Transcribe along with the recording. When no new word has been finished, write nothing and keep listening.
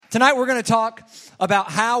Tonight we're going to talk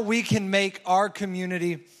about how we can make our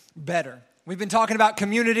community better. We've been talking about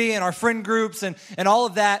community and our friend groups and all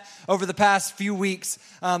of that over the past few weeks.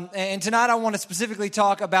 And tonight I want to specifically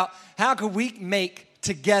talk about how can we make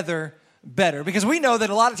together better. Because we know that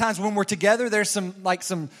a lot of times when we're together, there's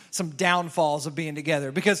some downfalls of being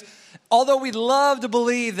together. Because although we love to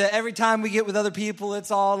believe that every time we get with other people,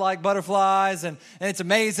 it's all like butterflies and it's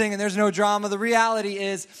amazing and there's no drama, the reality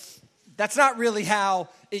is that's not really how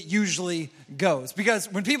it usually goes.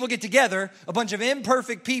 Because when people get together, a bunch of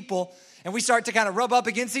imperfect people, and we start to kind of rub up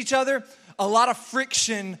against each other, a lot of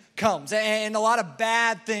friction comes and a lot of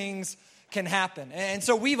bad things can happen. And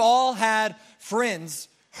so we've all had friends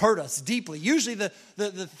hurt us deeply. Usually the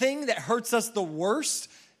thing that hurts us the worst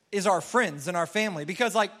is our friends and our family.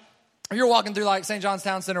 Because like if you're walking through like St. John's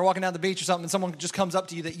Town Center, walking down the beach or something, and someone just comes up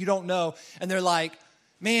to you that you don't know, and they're like,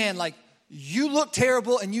 man, like you look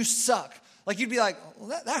terrible and you suck. Like you'd be like,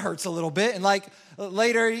 well, that hurts a little bit. And like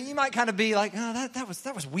later you might kind of be like, oh,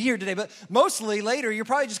 that was weird today. But mostly later you're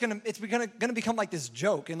probably just it's gonna become like this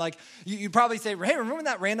joke. And like you'd probably say, hey, remember when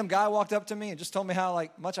that random guy walked up to me and just told me how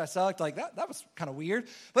like much I sucked? Like that was kind of weird.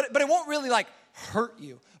 But it won't really like hurt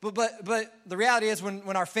you. But the reality is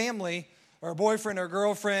when our family or a boyfriend or a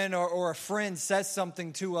girlfriend or a friend says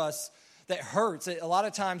something to us that hurts, a lot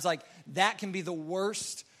of times like that can be the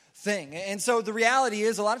worst thing. And so the reality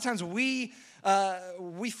is a lot of times we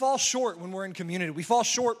fall short when we're in community. We fall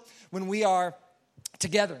short when we are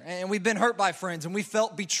together, and we've been hurt by friends, and we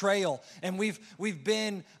felt betrayal, and we've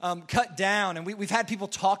been cut down, and we've had people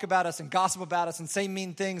talk about us and gossip about us and say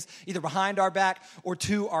mean things either behind our back or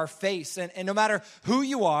to our face. And no matter who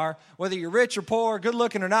you are, whether you're rich or poor, good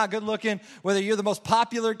looking or not good looking, whether you're the most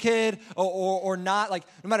popular kid or not, like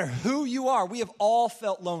no matter who you are, we have all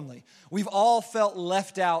felt lonely. We've all felt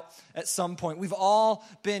left out at some point. We've all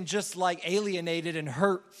been just like alienated and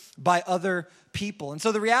hurt by other people. And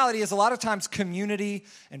so the reality is a lot of times community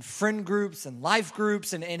and friend groups and life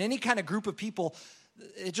groups and any kind of group of people,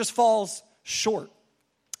 it just falls short.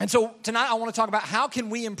 And so tonight I want to talk about how can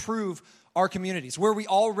we improve our communities where we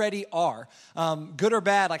already are, good or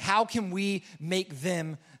bad, like how can we make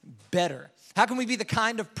them better? How can we be the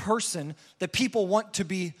kind of person that people want to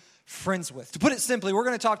be friends with? To put it simply, we're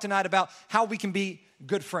going to talk tonight about how we can be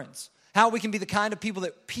good friends. How we can be the kind of people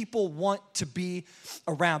that people want to be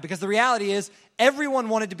around. Because the reality is, everyone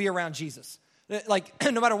wanted to be around Jesus. Like,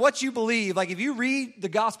 no matter what you believe, like if you read the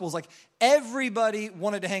Gospels, like everybody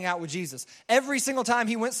wanted to hang out with Jesus. Every single time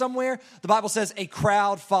he went somewhere, the Bible says a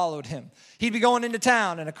crowd followed him. He'd be going into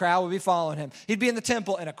town and a crowd would be following him. He'd be in the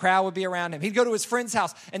temple and a crowd would be around him. He'd go to his friend's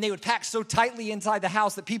house and they would pack so tightly inside the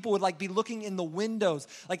house that people would like be looking in the windows.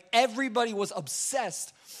 Like everybody was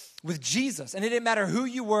obsessed with Jesus. And it didn't matter who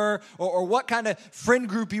you were or what kind of friend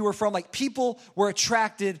group you were from. Like people were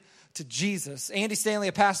attracted to Jesus. Andy Stanley,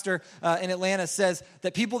 a pastor in Atlanta, says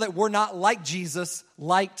that people that were not like Jesus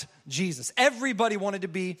liked Jesus. Everybody wanted to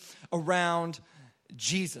be around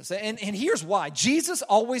Jesus. And here's why. Jesus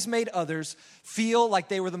always made others feel like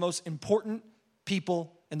they were the most important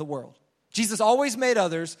people in the world. Jesus always made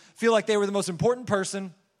others feel like they were the most important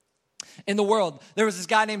person in the world. There was this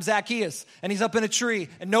guy named Zacchaeus, and he's up in a tree,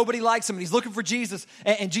 and nobody likes him, and he's looking for Jesus,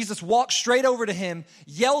 and Jesus walks straight over to him,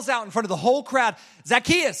 yells out in front of the whole crowd,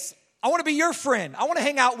 Zacchaeus, I want to be your friend. I want to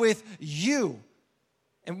hang out with you.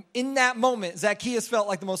 And in that moment, Zacchaeus felt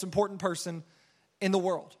like the most important person in the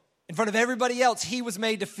world. In front of everybody else, he was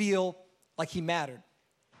made to feel like he mattered.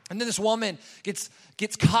 And then this woman gets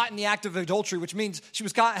caught in the act of adultery, which means she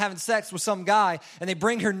was caught having sex with some guy, and they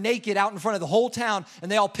bring her naked out in front of the whole town,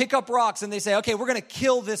 and they all pick up rocks, and they say, okay, we're going to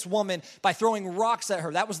kill this woman by throwing rocks at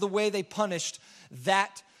her. That was the way they punished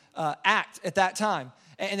that act at that time.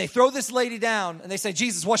 And they throw this lady down, and they say,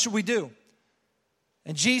 Jesus, what should we do?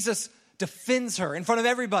 And Jesus defends her in front of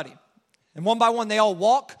everybody. And one by one, they all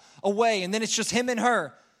walk away, and then it's just him and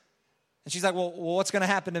her. And she's like, well, what's going to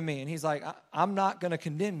happen to me? And he's like, I'm not going to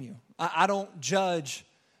condemn you. I don't judge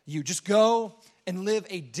you. Just go and live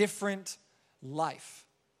a different life.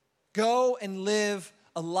 Go and live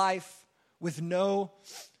a life with no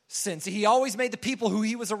sin. See, he always made the people who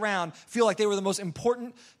he was around feel like they were the most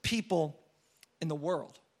important people in the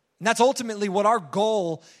world. And that's ultimately what our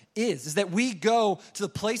goal is that we go to the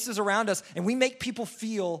places around us and we make people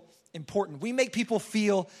feel important. We make people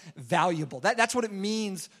feel valuable. That's what it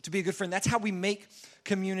means to be a good friend. That's how we make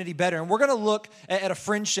community better. And we're going to look at a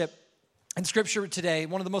friendship in Scripture today,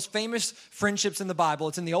 one of the most famous friendships in the Bible.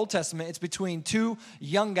 It's in the Old Testament. It's between two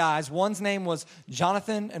young guys. One's name was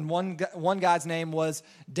Jonathan, and one guy's name was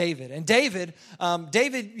David. And David,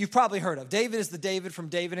 you've probably heard of. David is the David from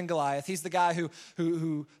David and Goliath. He's the guy who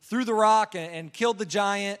threw the rock and killed the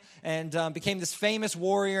giant and became this famous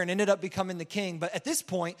warrior and ended up becoming the king. But at this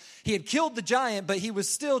point, he had killed the giant, but he was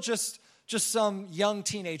still just some young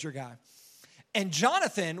teenager guy. And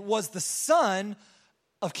Jonathan was the son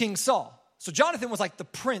of King Saul. So Jonathan was like the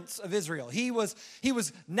prince of Israel. He was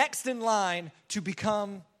next in line to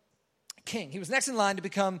become king. He was next in line to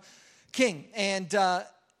become king. And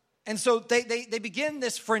so they begin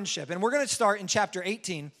this friendship. And we're going to start in chapter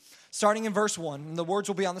 18, starting in verse 1. And the words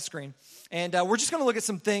will be on the screen. And we're just going to look at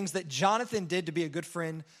some things that Jonathan did to be a good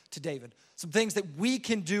friend to David. Some things that we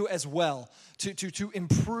can do as well to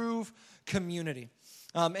improve community.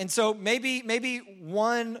 And so maybe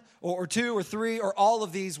one or two or three or all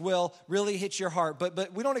of these will really hit your heart.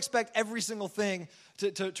 But we don't expect every single thing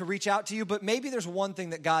to reach out to you. But maybe there's one thing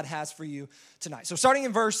that God has for you tonight. So starting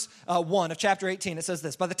in verse 1 of chapter 18, it says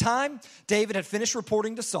this. By the time David had finished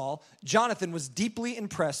reporting to Saul, Jonathan was deeply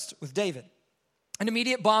impressed with David. An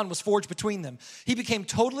immediate bond was forged between them. He became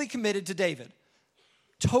totally committed to David.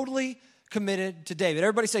 Totally committed to David.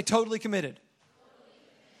 Everybody say totally committed.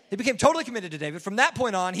 He became totally committed to David. From that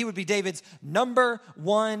point on, he would be David's number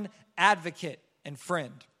one advocate and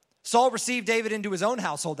friend. Saul received David into his own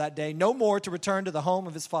household that day, no more to return to the home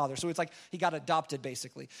of his father. So it's like he got adopted,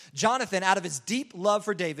 basically. Jonathan, out of his deep love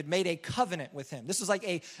for David, made a covenant with him. This was like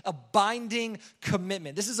a binding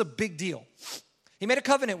commitment. This is a big deal. He made a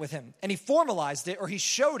covenant with him, and he formalized it, or he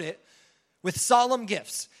showed it, with solemn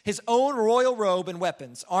gifts. His own royal robe and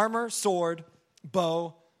weapons, armor, sword,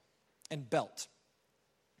 bow, and belt.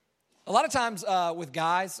 A lot of times with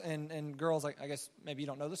guys and girls, I guess maybe you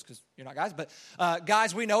don't know this because you're not guys, but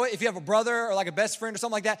guys, we know it. If you have a brother or like a best friend or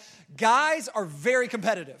something like that, guys are very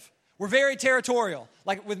competitive. We're very territorial.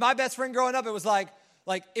 Like with my best friend growing up, it was like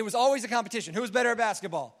it was always a competition. Who was better at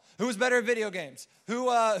basketball? Who was better at video games? Who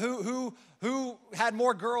had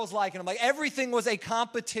more girls liking him? Like everything was a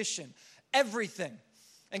competition. Everything.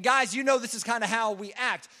 And guys, you know this is kind of how we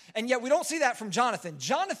act. And yet we don't see that from Jonathan.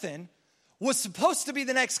 Jonathan was supposed to be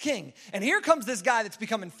the next king. And here comes this guy that's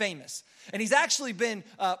becoming famous. And he's actually been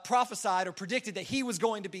prophesied or predicted that he was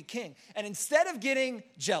going to be king. And instead of getting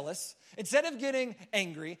jealous, instead of getting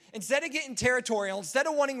angry, instead of getting territorial, instead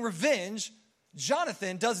of wanting revenge,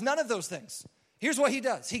 Jonathan does none of those things. Here's what he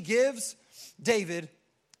does. He gives David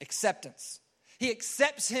acceptance. He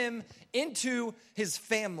accepts him into his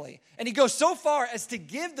family. And he goes so far as to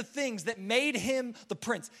give the things that made him the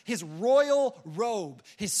prince. His royal robe,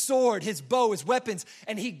 his sword, his bow, his weapons.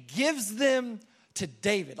 And he gives them to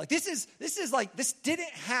David. Like this didn't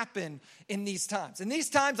happen in these times. In these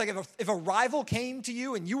times, like if a rival came to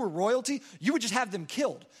you and you were royalty, you would just have them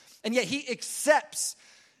killed. And yet he accepts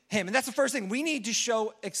him. And that's the first thing. We need to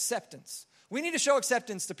show acceptance. We need to show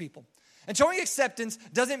acceptance to people. And showing acceptance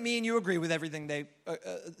doesn't mean you agree with everything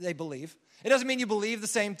they believe. It doesn't mean you believe the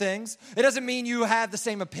same things. It doesn't mean you have the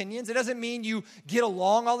same opinions. It doesn't mean you get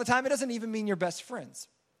along all the time. It doesn't even mean you're best friends.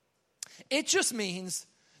 It just means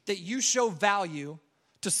that you show value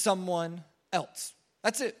to someone else.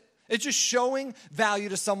 That's it. It's just showing value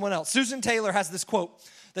to someone else. Susan Taylor has this quote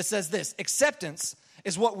that says this: acceptance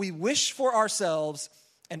is what we wish for ourselves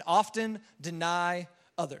and often deny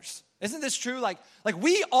others. Isn't this true? Like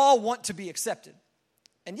we all want to be accepted.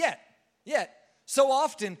 And yet, so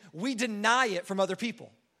often we deny it from other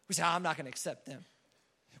people. We say, I'm not going to accept them.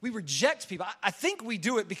 We reject people. I think we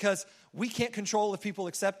do it because we can't control if people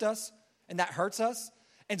accept us, and that hurts us.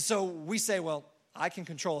 And so we say, well, I can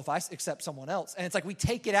control if I accept someone else. And it's like we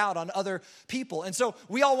take it out on other people. And so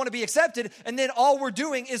we all want to be accepted, and then all we're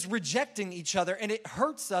doing is rejecting each other, and it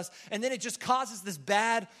hurts us, and then it just causes this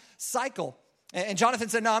bad cycle. And Jonathan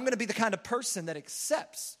said, no, I'm going to be the kind of person that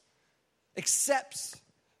accepts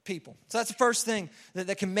people. So that's the first thing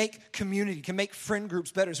that can make community, can make friend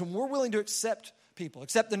groups better. So when we're willing to accept people,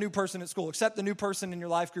 accept the new person at school, accept the new person in your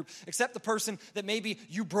life group, accept the person that maybe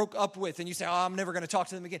you broke up with and you say, I'm never going to talk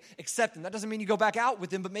to them again. Accept them. That doesn't mean you go back out with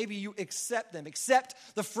them, but maybe you accept them. Accept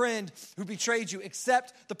the friend who betrayed you.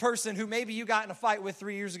 Accept the person who maybe you got in a fight with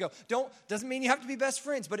 3 years ago. Doesn't mean you have to be best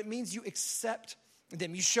friends, but it means you accept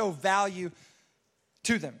them. You show value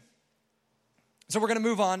to them. So we're going to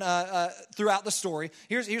move on throughout the story.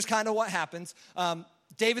 Here's kind of what happens.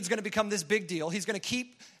 David's going to become this big deal. He's going to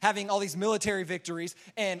keep having all these military victories,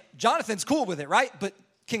 and Jonathan's cool with it, right? But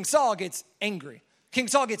King Saul gets angry. King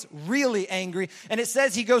Saul gets really angry, and it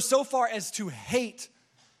says he goes so far as to hate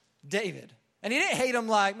David. And he didn't hate him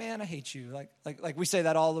like, man, I hate you. Like we say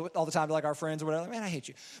that all the time to like our friends or whatever. Like, man, I hate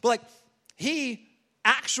you. But like he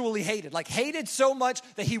actually hated so much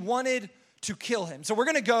that he wanted to kill him. So we're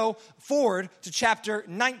going to go forward to chapter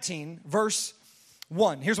 19, verse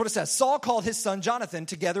 1. Here's what it says. Saul called his son Jonathan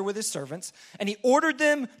together with his servants, and he ordered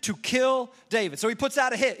them to kill David. So he puts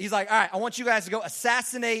out a hit. He's like, all right, I want you guys to go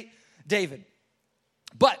assassinate David.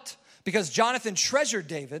 But because Jonathan treasured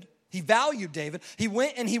David, he valued David, he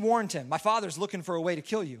went and he warned him, my father's looking for a way to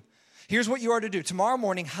kill you. Here's what you are to do. Tomorrow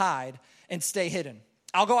morning, hide and stay hidden.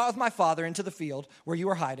 I'll go out with my father into the field where you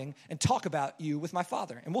are hiding and talk about you with my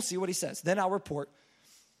father, and we'll see what he says. Then I'll report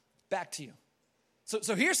back to you.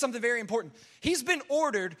 So here's something very important. He's been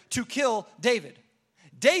ordered to kill David.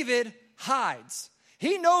 David hides.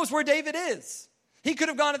 He knows where David is. He could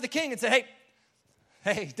have gone to the king and said,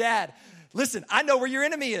 hey, Dad, listen, I know where your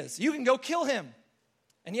enemy is. You can go kill him.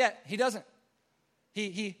 And yet, he doesn't.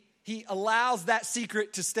 He allows that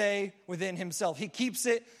secret to stay within himself. He keeps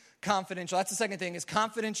it confidential. That's the second thing, is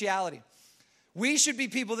confidentiality. We should be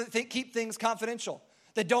people that keep things confidential,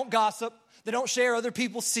 that don't gossip, that don't share other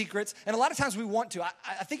people's secrets. And a lot of times we want to.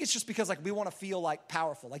 I think it's just because like we want to feel like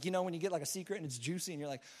powerful. Like, you know, when you get like a secret and it's juicy and you're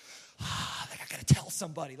like, I got to tell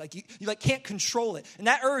somebody. Like you like can't control it. And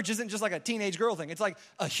that urge isn't just like a teenage girl thing. It's like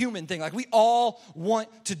a human thing. Like we all want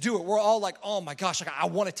to do it. We're all like, oh my gosh, like I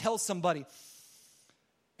want to tell somebody.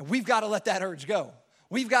 And we've got to let that urge go.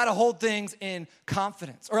 We've got to hold things in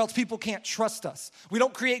confidence, or else people can't trust us. We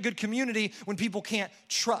don't create good community when people can't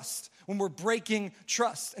trust, when we're breaking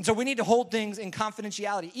trust. And so we need to hold things in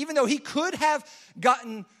confidentiality. Even though he could have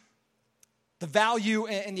gotten the value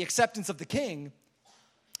and the acceptance of the king,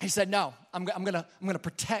 he said, no, I'm gonna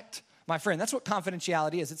protect my friend. That's what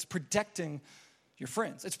confidentiality is. It's protecting your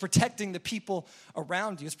friends. It's protecting the people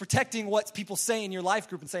around you. It's protecting what people say in your life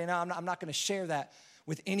group and saying, no, I'm not gonna share that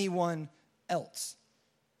with anyone else.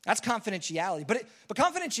 That's confidentiality. But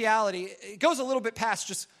confidentiality, it goes a little bit past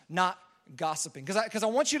just not gossiping. Because I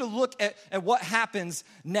want you to look at what happens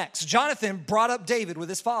next. Jonathan brought up David with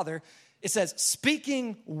his father. It says,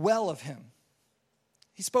 speaking well of him.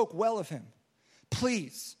 He spoke well of him.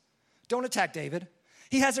 Please, don't attack David.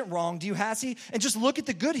 He hasn't wronged you, has he? And just look at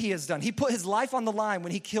the good he has done. He put his life on the line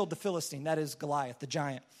when he killed the Philistine. That is Goliath, the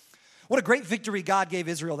giant. What a great victory God gave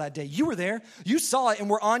Israel that day. You were there. You saw it and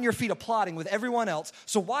were on your feet applauding with everyone else.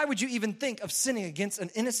 So why would you even think of sinning against an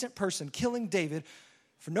innocent person, killing David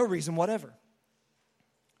for no reason whatever?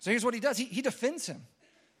 So here's what he does. He defends him.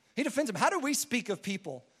 He defends him. How do we speak of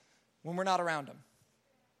people when we're not around them?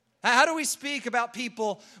 How do we speak about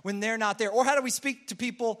people when they're not there? Or how do we speak to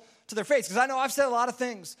people to their face? Because I know I've said a lot of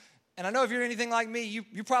things. And I know if you're anything like me,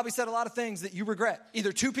 you probably said a lot of things that you regret,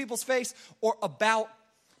 either to people's face or about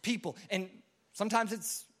people. And sometimes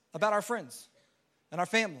it's about our friends and our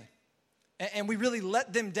family. And we really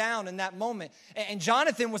let them down in that moment. And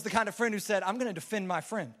Jonathan was the kind of friend who said, I'm going to defend my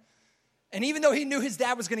friend. And even though he knew his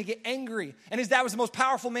dad was going to get angry, and his dad was the most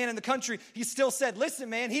powerful man in the country, he still said, listen,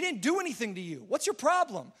 man, he didn't do anything to you. What's your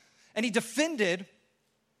problem? And he defended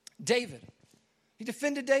David. He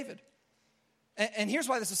defended David. And here's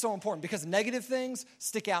why this is so important, because negative things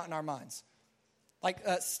stick out in our minds. Like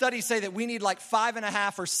studies say that we need like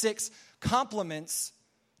 5.5 or 6 compliments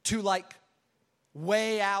to like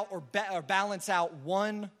weigh out or balance out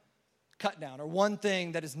one cut down or one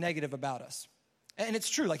thing that is negative about us. And it's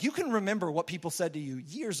true. Like you can remember what people said to you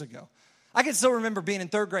years ago. I can still remember being in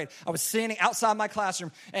 3rd grade. I was standing outside my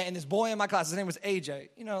classroom, and this boy in my class, his name was AJ.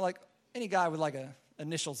 You know, like any guy with like a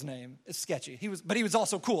initials name is sketchy. But he was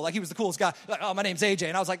also cool. Like he was the coolest guy. Like, oh, my name's AJ.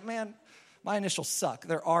 And I was like, man, my initials suck.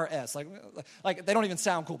 They're RS. Like they don't even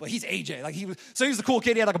sound cool, but he's AJ. Like he was the cool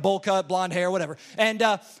kid. He had like a bowl cut, blonde hair, whatever. And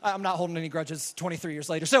I'm not holding any grudges 23 years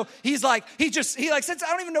later. So he's like, he said,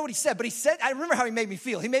 I don't even know what he said, but he said, I remember how he made me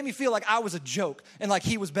feel. He made me feel like I was a joke and like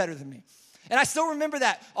he was better than me. And I still remember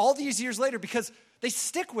that all these years later because they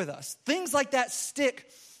stick with us. Things like that stick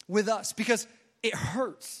with us because it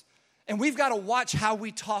hurts. And we've got to watch how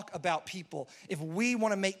we talk about people if we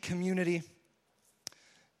want to make community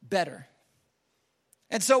better.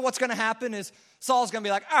 And so what's going to happen is Saul's going to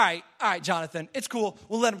be like, all right, Jonathan, it's cool.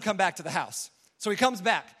 We'll let him come back to the house. So he comes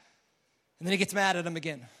back, and then he gets mad at him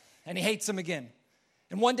again, and he hates him again.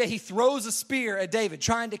 And one day he throws a spear at David,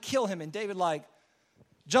 trying to kill him, and David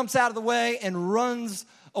jumps out of the way and runs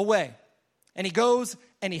away. And he goes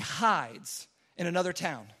and he hides in another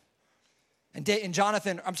town. And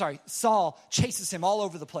Saul chases him all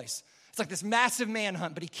over the place. It's like this massive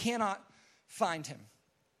manhunt, but he cannot find him.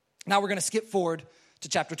 Now we're going to skip forward to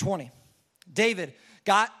chapter 20. David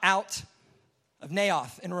got out of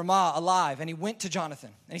Naioth in Ramah alive, and he went to Jonathan.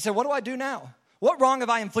 And he said, what do I do now? What wrong have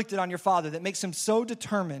I inflicted on your father that makes him so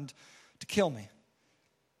determined to kill me?"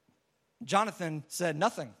 Jonathan said,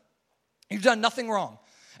 "Nothing. You've done nothing wrong,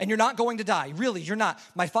 and you're not going to die. Really, you're not.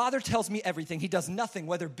 My father tells me everything. He does nothing,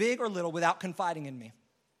 whether big or little, without confiding in me.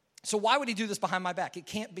 So why would he do this behind my back? It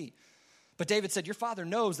can't be." But David said, "Your father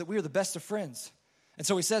knows that we are the best of friends." And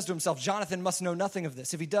so he says to himself, "Jonathan must know nothing of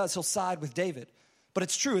this. If he does, he'll side with David. But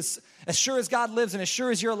it's true, as sure as God lives and as sure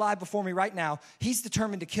as you're alive before me right now, he's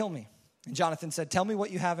determined to kill me." And Jonathan said, "Tell me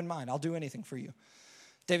what you have in mind. I'll do anything for you."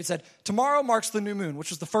 David said, "Tomorrow marks the new moon,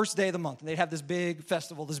 which was the first day of the month." And they'd have this big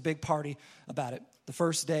festival, this big party about it, the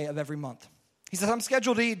first day of every month. He says, "I'm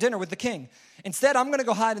scheduled to eat dinner with the king. Instead, I'm going to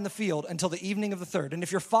go hide in the field until the evening of the third. And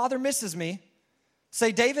if your father misses me,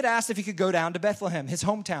 say David asked if he could go down to Bethlehem, his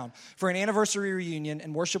hometown, for an anniversary reunion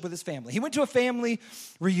and worship with his family." He went to a family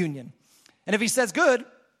reunion. And if he says, "Good,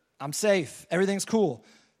 I'm safe, everything's cool."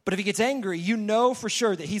 But if he gets angry, you know for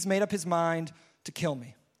sure that he's made up his mind to kill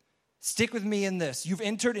me. Stick with me in this. You've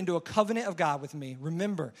entered into a covenant of God with me.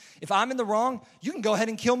 Remember, if I'm in the wrong, you can go ahead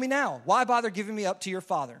and kill me now. Why bother giving me up to your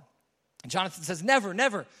father?" And Jonathan says, "Never,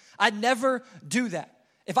 never. I'd never do that.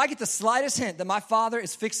 If I get the slightest hint that my father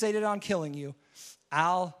is fixated on killing you,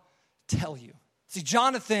 I'll tell you." See,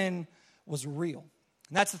 Jonathan was real.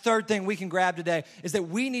 And that's the third thing we can grab today, is that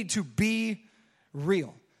we need to be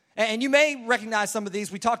real. And you may recognize some of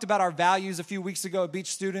these. We talked about our values a few weeks ago at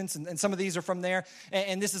Beach Students, and some of these are from there.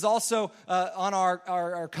 And this is also on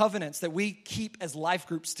our covenants that we keep as life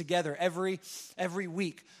groups together every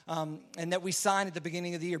week, and that we sign at the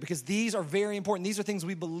beginning of the year, because these are very important. These are things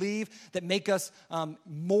we believe that make us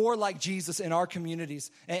more like Jesus in our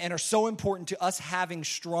communities, and are so important to us having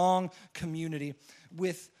strong community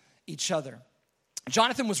with each other.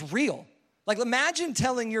 Jonathan was real. Like, imagine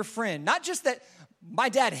telling your friend, not just that my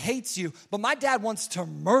dad hates you, but my dad wants to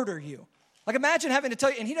murder you. Like, imagine having to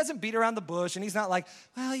tell you, and he doesn't beat around the bush, and he's not like,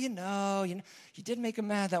 "Well, you did make him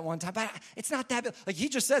mad that one time, but it's not that big." Like, he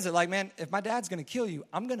just says it like, "Man, if my dad's going to kill you,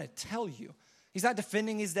 I'm going to tell you." He's not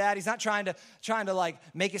defending his dad. He's not trying to like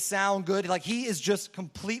make it sound good. Like, he is just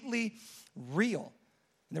completely real.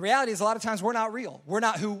 And the reality is, a lot of times we're not real. We're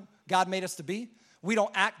not who God made us to be. We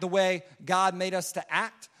don't act the way God made us to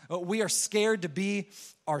act. We are scared to be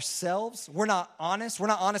ourselves. We're not honest. We're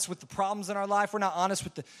not honest with the problems in our life. We're not honest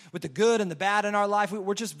with the good and the bad in our life.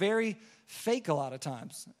 We're just very fake a lot of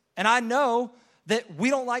times. And I know that we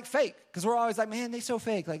don't like fake, because we're always like, "Man, they so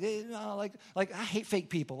fake. Like I hate fake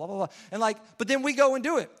people." Blah blah blah. And but then we go and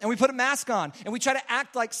do it, and we put a mask on, and we try to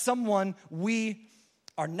act like someone we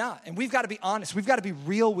are not. And we've got to be honest. We've got to be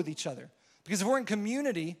real with each other, because if we're in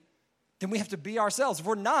community, then we have to be ourselves. If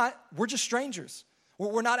we're not, we're just strangers.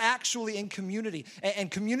 We're not actually in community. And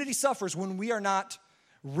community suffers when we are not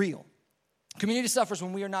real. Community suffers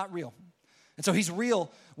when we are not real. And so he's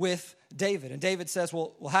real with David. And David says,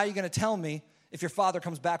 well, how are you going to tell me if your father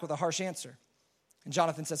comes back with a harsh answer? And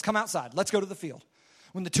Jonathan says, "Come outside. Let's go to the field."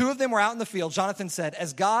 When the two of them were out in the field, Jonathan said,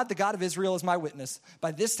 "As God, the God of Israel, is my witness,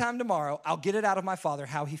 by this time tomorrow, I'll get it out of my father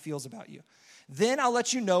how he feels about you. Then I'll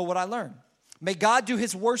let you know what I learn. May God do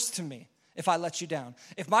his worst to me if I let you down.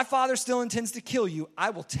 If my father still intends to kill you,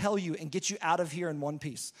 I will tell you and get you out of here in one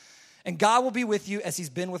piece. And God will be with you as he's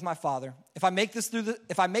been with my father. If I make it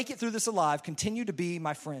through this alive, continue to be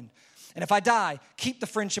my friend. And if I die, keep the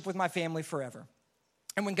friendship with my family forever.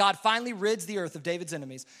 And when God finally rids the earth of David's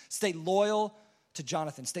enemies, stay loyal to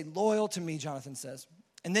Jonathan. Stay loyal to me," Jonathan says.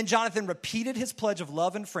 And then Jonathan repeated his pledge of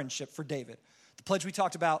love and friendship for David, the pledge we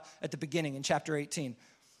talked about at the beginning in chapter 18.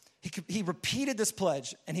 He repeated this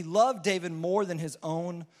pledge, and he loved David more than his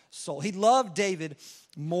own soul. He loved David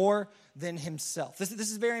more than himself. This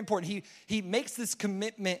is very important. He makes this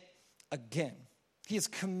commitment again. He is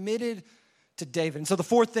committed to David. And so the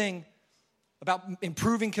fourth thing about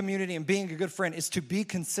improving community and being a good friend is to be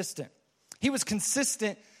consistent. He was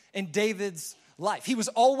consistent in David's life. He was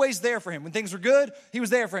always there for him. When things were good, he was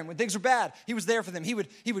there for him. When things were bad, he was there for them. He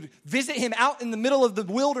would visit him out in the middle of the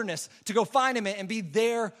wilderness to go find him and be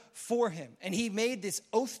there for him. And he made this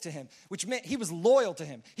oath to him, which meant he was loyal to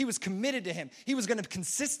him. He was committed to him. He was going to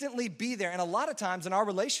consistently be there. And a lot of times in our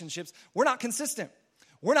relationships, we're not consistent.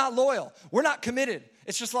 We're not loyal. We're not committed.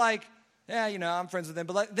 It's just like, yeah, I'm friends with them,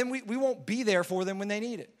 but then we won't be there for them when they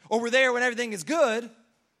need it. Or we're there when everything is good,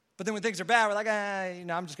 but then when things are bad, we're like,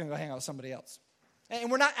 I'm just going to go hang out with somebody else. And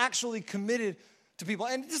we're not actually committed to people.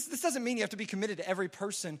 And this doesn't mean you have to be committed to every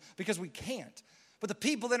person, because we can't. But the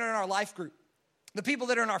people that are in our life group, the people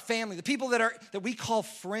that are in our family, the people that we call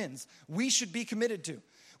friends, we should be committed to.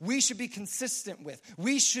 We should be consistent with.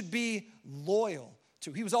 We should be loyal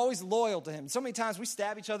to. He was always loyal to him. So many times we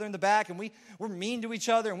stab each other in the back, and we're mean to each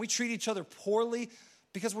other, and we treat each other poorly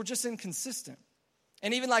because we're just inconsistent.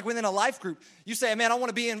 And even like within a life group, you say, man, I want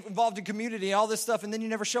to be involved in community and all this stuff, and then you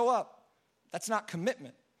never show up. That's not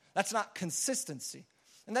commitment. That's not consistency.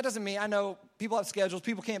 And that doesn't mean, I know people have schedules,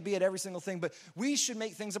 people can't be at every single thing, but we should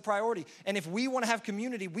make things a priority. And if we want to have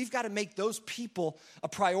community, we've got to make those people a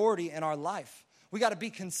priority in our life. We got to be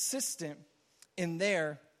consistent in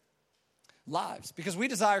their lives because we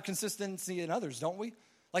desire consistency in others, don't we?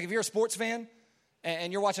 Like if you're a sports fan,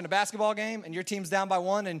 and you're watching a basketball game and your team's down by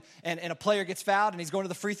one and a player gets fouled and he's going to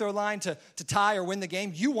the free throw line to tie or win the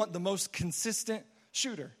game, you want the most consistent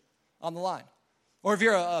shooter on the line. Or if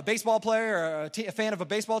you're a baseball player or a fan of a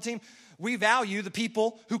baseball team, we value the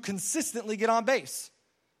people who consistently get on base.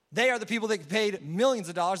 They are the people that get paid millions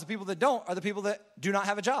of dollars. The people that don't are the people that do not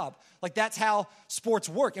have a job. Like that's how sports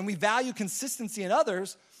work. And we value consistency in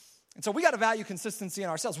others. And so we got to value consistency in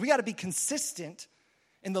ourselves. We got to be consistent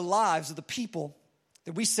in the lives of the people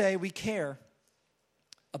that we say we care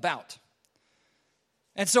about.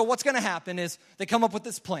 And so what's going to happen is they come up with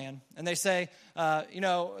this plan, and they say,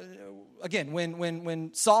 again, when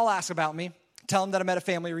Saul asks about me, tell him that I'm at a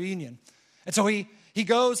family reunion. And so he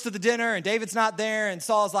goes to the dinner, and David's not there, and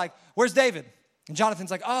Saul's like, where's David? And Jonathan's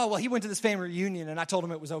like, oh, well, he went to this family reunion, and I told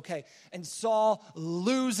him it was okay. And Saul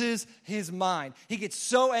loses his mind. He gets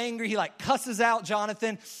so angry, he like cusses out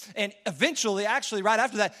Jonathan. And eventually, actually, right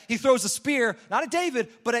after that, he throws a spear, not at David,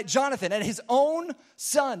 but at Jonathan, at his own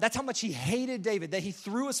son. That's how much he hated David, that he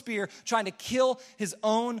threw a spear trying to kill his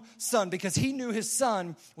own son because he knew his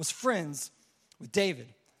son was friends with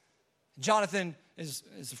David. Jonathan is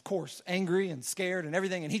of course, angry and scared and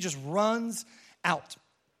everything, and he just runs out.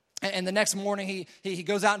 And the next morning, he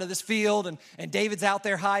goes out into this field, and David's out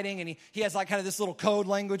there hiding, and he has like kind of this little code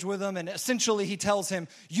language with him, and essentially he tells him,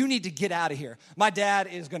 you need to get out of here. My dad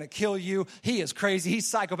is going to kill you. He is crazy. He's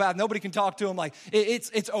psychopath. Nobody can talk to him. Like,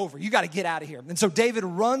 it's over. You got to get out of here. And so David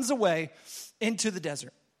runs away into the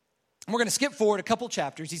desert. And we're going to skip forward a couple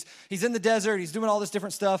chapters. He's in the desert. He's doing all this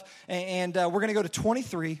different stuff, and we're going to go to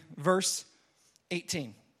 23, verse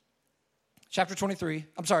 18. Chapter 23,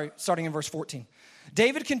 starting in verse 14.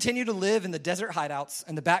 David continued to live in the desert hideouts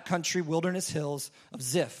and the backcountry wilderness hills of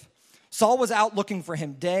Ziph. Saul was out looking for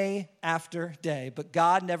him day after day, but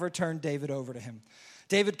God never turned David over to him.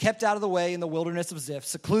 David kept out of the way in the wilderness of Ziph,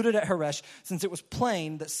 secluded at Horesh, since it was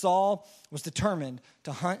plain that Saul was determined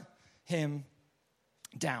to hunt him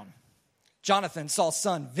down. Jonathan, Saul's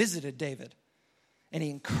son, visited David, and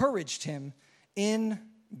he encouraged him in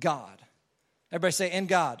God. Everybody say, in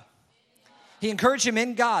God. He encouraged him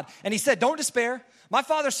in God, and he said, don't despair. My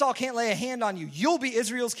father Saul can't lay a hand on you. You'll be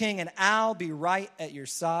Israel's king, and I'll be right at your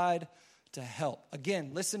side to help.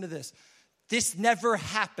 Again, listen to this. This never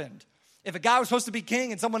happened. If a guy was supposed to be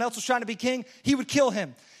king and someone else was trying to be king, he would kill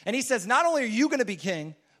him. And he says, not only are you going to be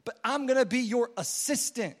king, but I'm going to be your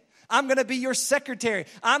assistant. I'm going to be your secretary.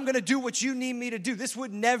 I'm going to do what you need me to do. This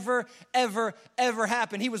would never, ever, ever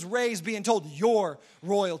happen. He was raised being told you're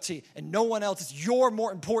royalty and no one else is. You're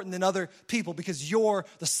more important than other people because you're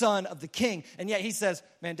the son of the king. And yet he says,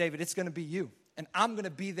 man, David, it's going to be you. And I'm going to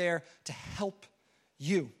be there to help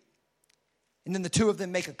you. And then the two of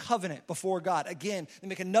them make a covenant before God. Again, they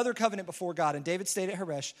make another covenant before God. And David stayed at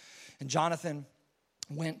Horesh and Jonathan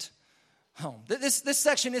went home. This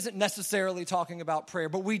section isn't necessarily talking about prayer,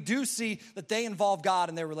 but we do see that they involve God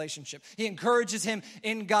in their relationship. He encourages him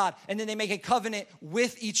in God, and then they make a covenant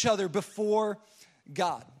with each other before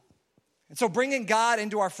God. And so bringing God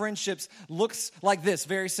into our friendships looks like this,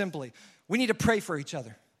 very simply. We need to pray for each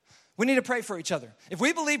other. We need to pray for each other. If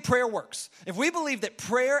we believe prayer works, if we believe that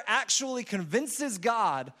prayer actually convinces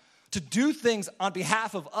God to do things on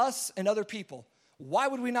behalf of us and other people, why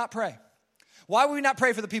would we not pray? Why would we not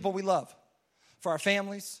pray for the people we love? For our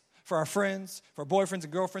families, for our friends, for our boyfriends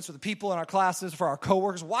and girlfriends, for the people in our classes, for our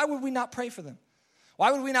coworkers. Why would we not pray for them?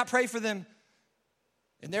 Why would we not pray for them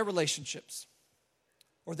in their relationships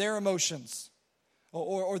or their emotions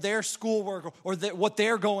or their schoolwork or what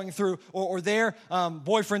they're going through or their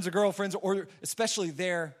boyfriends or girlfriends or especially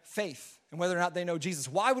their faith and whether or not they know Jesus?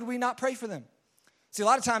 Why would we not pray for them? See, a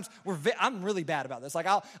lot of times, I'm really bad about this. Like,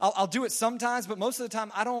 I'll do it sometimes, but most of the time,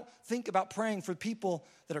 I don't think about praying for people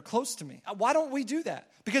that are close to me. Why don't we do that?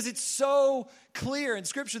 Because it's so clear in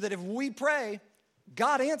Scripture that if we pray,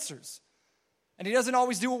 God answers. And he doesn't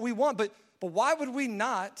always do what we want, but why would we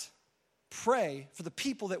not pray for the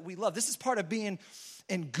people that we love? This is part of being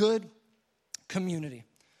in good community.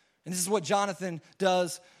 And this is what Jonathan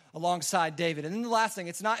does alongside David. And then the last thing,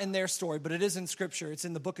 it's not in their story, but it is in Scripture. It's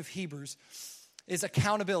in the book of Hebrews. Is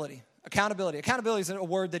accountability. Accountability. Accountability is a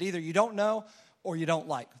word that either you don't know or you don't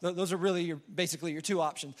like. Those are really basically your two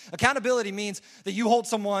options. Accountability means that you hold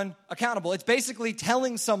someone accountable. It's basically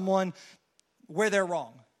telling someone where they're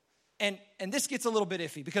wrong. And this gets a little bit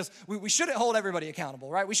iffy because we shouldn't hold everybody accountable,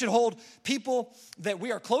 right? We should hold people that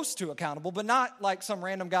we are close to accountable, but not like some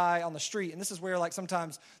random guy on the street. And this is where like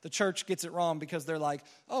sometimes the church gets it wrong because they're like,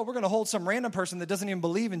 oh, we're going to hold some random person that doesn't even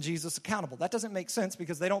believe in Jesus accountable. That doesn't make sense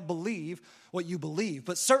because they don't believe what you believe.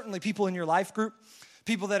 But certainly people in your life group,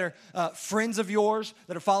 people that are friends of yours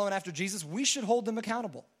that are following after Jesus, we should hold them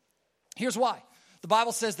accountable. Here's why. The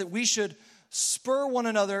Bible says that we should spur one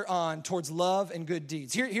another on towards love and good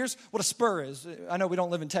deeds. Here's what a spur is. I know we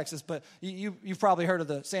don't live in Texas, but you've probably heard of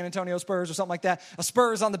the San Antonio Spurs or something like that. A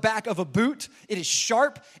spur is on the back of a boot. It is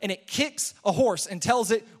sharp, and it kicks a horse and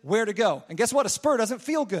tells it where to go. And guess what? A spur doesn't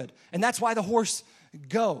feel good, and that's why the horse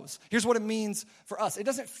goes. Here's what it means for us. It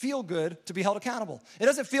doesn't feel good to be held accountable. It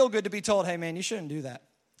doesn't feel good to be told, hey, man, you shouldn't do that.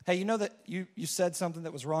 Hey, you know that you said something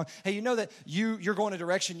that was wrong. Hey, you know that you're going a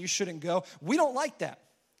direction you shouldn't go. We don't like that.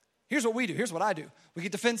 Here's what we do. Here's what I do. We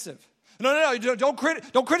get defensive. No,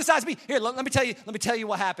 don't criticize me. Here, let me tell you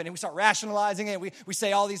what happened. And we start rationalizing it. We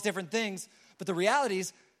say all these different things. But the reality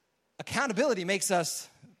is, accountability makes us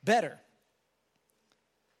better.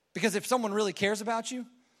 Because if someone really cares about you,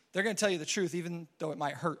 they're going to tell you the truth, even though it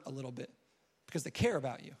might hurt a little bit, because they care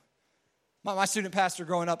about you. My student pastor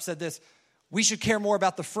growing up said this: we should care more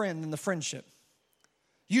about the friend than the friendship.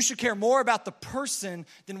 You should care more about the person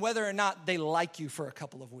than whether or not they like you for a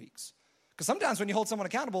couple of weeks. Because sometimes when you hold someone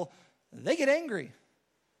accountable, they get angry.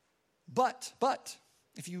 But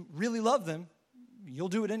if you really love them, you'll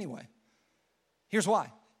do it anyway. Here's why.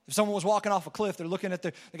 If someone was walking off a cliff, they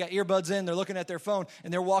got earbuds in, they're looking at their phone,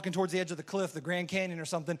 and they're walking towards the edge of the cliff, the Grand Canyon or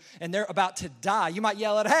something, and they're about to die. You might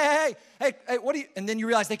yell at, hey, what do you, and then you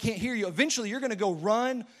realize they can't hear you. Eventually, you're going to go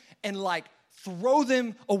run and like throw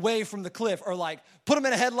them away from the cliff, or like put them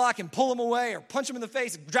in a headlock and pull them away, or punch them in the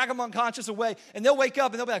face and drag them unconscious away, and they'll wake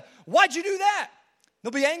up and they'll be like, why'd you do that?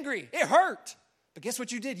 They'll be angry. It hurt. But guess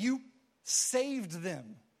what you did? You saved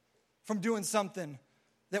them from doing something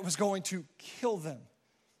that was going to kill them.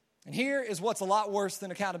 And here is what's a lot worse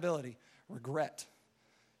than accountability: regret.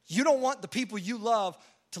 You don't want the people you love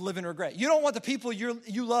to live in regret. You don't want the people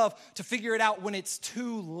you love to figure it out when it's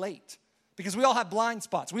too late. Because we all have blind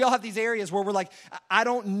spots. We all have these areas where we're like, I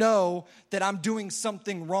don't know that I'm doing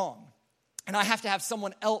something wrong. And I have to have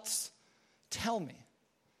someone else tell me.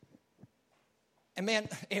 And man,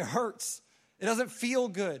 it hurts. It doesn't feel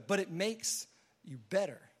good, but it makes you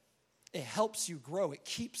better. It helps you grow. It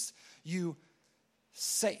keeps you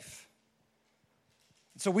safe.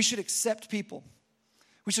 So we should accept people.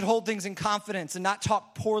 We should hold things in confidence and not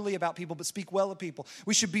talk poorly about people, but speak well of people.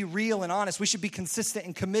 We should be real and honest. We should be consistent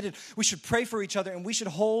and committed. We should pray for each other, and we should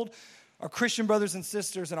hold our Christian brothers and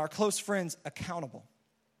sisters and our close friends accountable.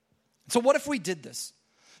 So what if we did this?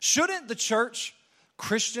 Shouldn't the church,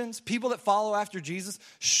 Christians, people that follow after Jesus,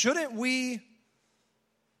 shouldn't we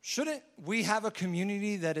have a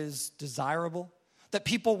community that is desirable, that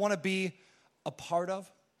people want to be a part of?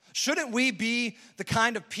 Shouldn't we be the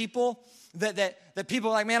kind of people that people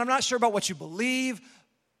are like, man, I'm not sure about what you believe,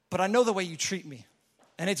 but I know the way you treat me,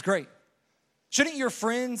 and it's great. Shouldn't your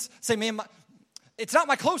friends say, man, it's not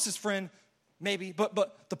my closest friend, maybe,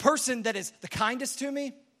 but the person that is the kindest to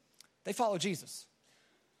me, they follow Jesus.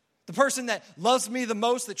 The person that loves me the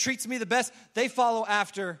most, that treats me the best, they follow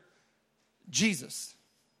after Jesus.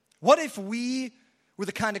 What if we were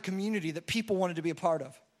the kind of community that people wanted to be a part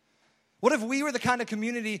of? What if we were the kind of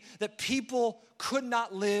community that people could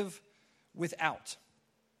not live without?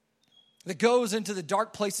 That goes into the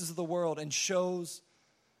dark places of the world and shows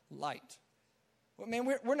light. Well, man,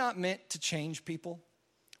 we're not meant to change people.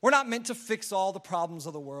 We're not meant to fix all the problems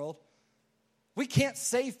of the world. We can't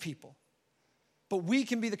save people. But we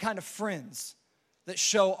can be the kind of friends that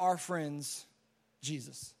show our friends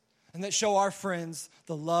Jesus, and that show our friends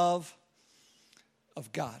the love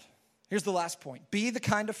of God. Here's the last point. Be the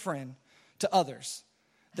kind of friend to others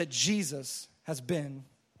that Jesus has been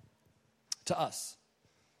to us.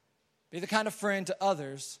 Be the kind of friend to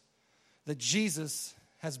others that Jesus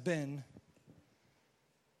has been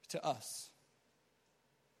to us.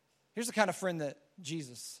 Here's the kind of friend that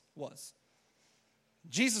Jesus was.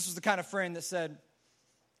 Jesus was the kind of friend that said,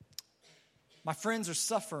 my friends are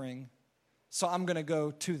suffering, so I'm going to go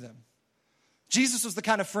to them. Jesus was the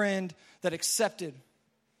kind of friend that accepted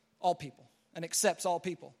all people and accepts all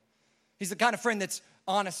people. He's the kind of friend that's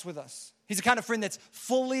honest with us. He's the kind of friend that's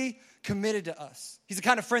fully committed to us. He's the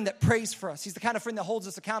kind of friend that prays for us. He's the kind of friend that holds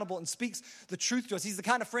us accountable and speaks the truth to us. He's the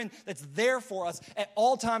kind of friend that's there for us at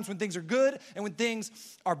all times when things are good and when things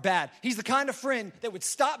are bad. He's the kind of friend that would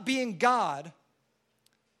stop being God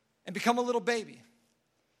and become a little baby.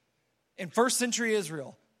 In first century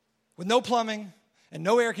Israel, with no plumbing and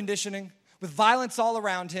no air conditioning, with violence all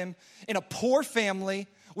around him, in a poor family,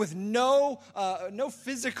 with no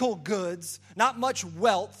physical goods, not much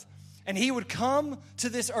wealth, and he would come to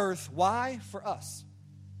this earth. Why? For us.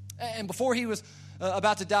 And before he was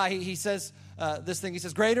about to die, he says this thing. He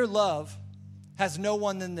says, greater love has no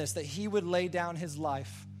one than this, that he would lay down his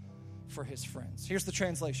life for his friends. Here's the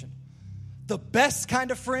translation. The best kind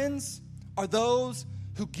of friends are those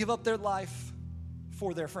who give up their life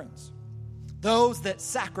for their friends. Those that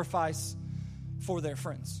sacrifice for their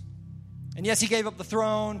friends. And yes, he gave up the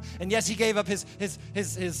throne. And yes, he gave up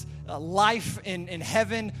his life in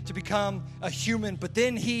heaven to become a human. But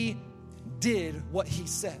then he did what he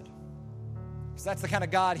said. Because that's the kind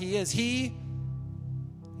of God he is. He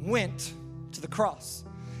went to the cross.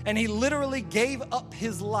 And he literally gave up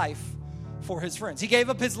his life for his friends. He gave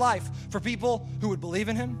up his life for people who would believe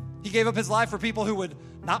in him. He gave up his life for people who would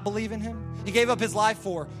not believe in him. He gave up his life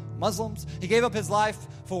for Muslims. He gave up his life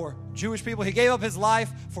for Jewish people. He gave up his life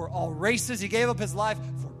for all races. He gave up his life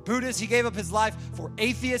for Buddhists. He gave up his life for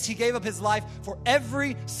atheists. He gave up his life for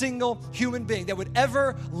every single human being that would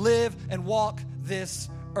ever live and walk this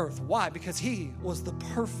earth. Why? Because he was the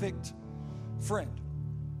perfect friend.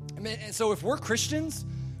 And so if we're Christians,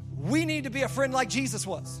 we need to be a friend like Jesus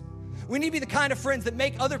was. We need to be the kind of friends that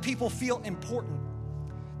make other people feel important,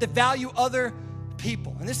 that value other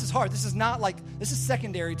people. And this is hard. This is not like, this is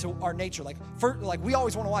secondary to our nature. Like we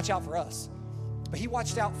always want to watch out for us. But he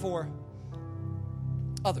watched out for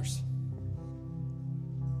others.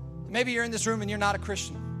 Maybe you're in this room and you're not a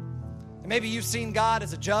Christian. And maybe you've seen God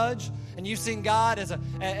as a judge, and you've seen God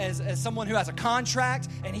as someone who has a contract,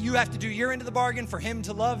 and you have to do your end of the bargain for him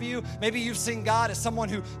to love you. Maybe you've seen God as someone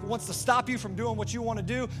who wants to stop you from doing what you want to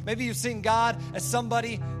do. Maybe you've seen God as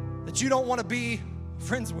somebody that you don't want to be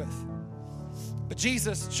friends with. But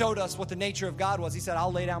Jesus showed us what the nature of God was. He said,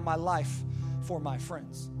 I'll lay down my life for my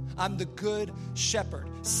friends. I'm the good shepherd.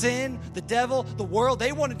 Sin, the devil, the world,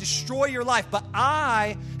 they want to destroy your life, but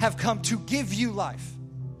I have come to give you life.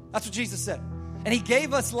 That's what Jesus said. And he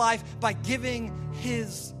gave us life by giving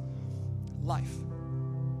his life.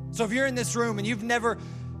 So if you're in this room and you've never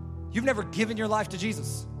given your life to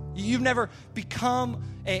Jesus, you've never become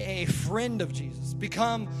a friend of Jesus,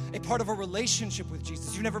 become a part of a relationship with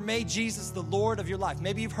Jesus, you've never made Jesus the Lord of your life.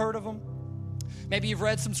 Maybe you've heard of him. Maybe you've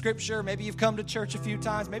read some scripture. Maybe you've come to church a few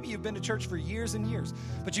times. Maybe you've been to church for years and years,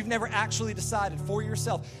 but you've never actually decided for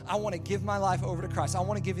yourself, I want to give my life over to Christ. I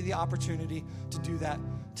want to give you the opportunity to do that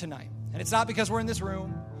tonight. And it's not because we're in this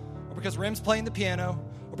room, or because Rim's playing the piano,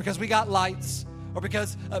 or because we got lights, or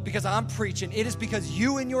because I'm preaching. It is because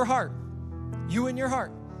you in your heart,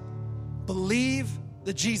 believe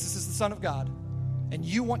that Jesus is the Son of God, and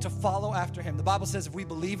you want to follow after him. The Bible says if we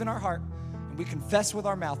believe in our heart and we confess with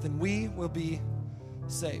our mouth, then we will be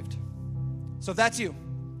saved. So if that's you,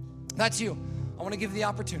 I want to give you the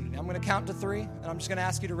opportunity. I'm going to count to 3, and I'm just going to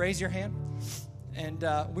ask you to raise your hand. And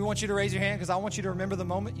we want you to raise your hand because I want you to remember the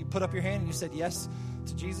moment you put up your hand and you said yes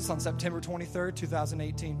to Jesus on September 23rd,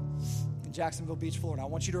 2018 in Jacksonville Beach, Florida. I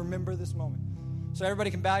want you to remember this moment. So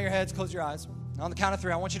everybody can bow your heads, close your eyes. On the count of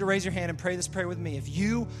 3, I want you to raise your hand and pray this prayer with me. If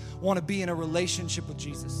you want to be in a relationship with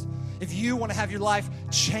Jesus, if you want to have your life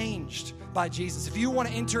changed by Jesus, if you want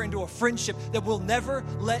to enter into a friendship that will never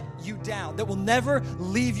let you down, that will never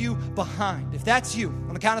leave you behind, if that's you,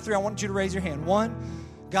 on the count of 3, I want you to raise your hand. 1,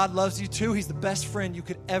 God loves you. 2, he's the best friend you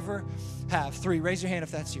could ever have. 3, raise your hand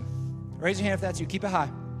if that's you. Raise your hand if that's you. Keep it high.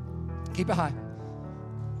 Keep it high.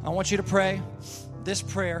 I want you to pray this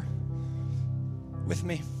prayer with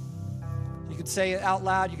me. You could say it out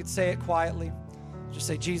loud. You could say it quietly. Just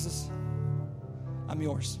say, Jesus, I'm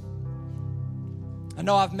yours. I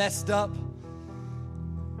know I've messed up,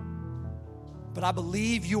 but I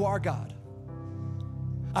believe you are God.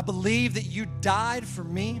 I believe that you died for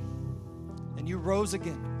me and you rose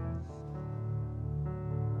again.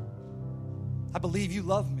 I believe you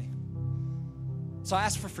love me. So I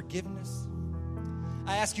ask for forgiveness.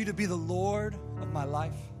 I ask you to be the Lord of my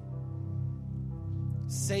life.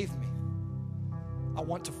 Save me. I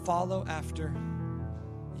want to follow after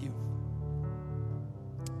you.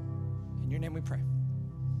 In your name we pray.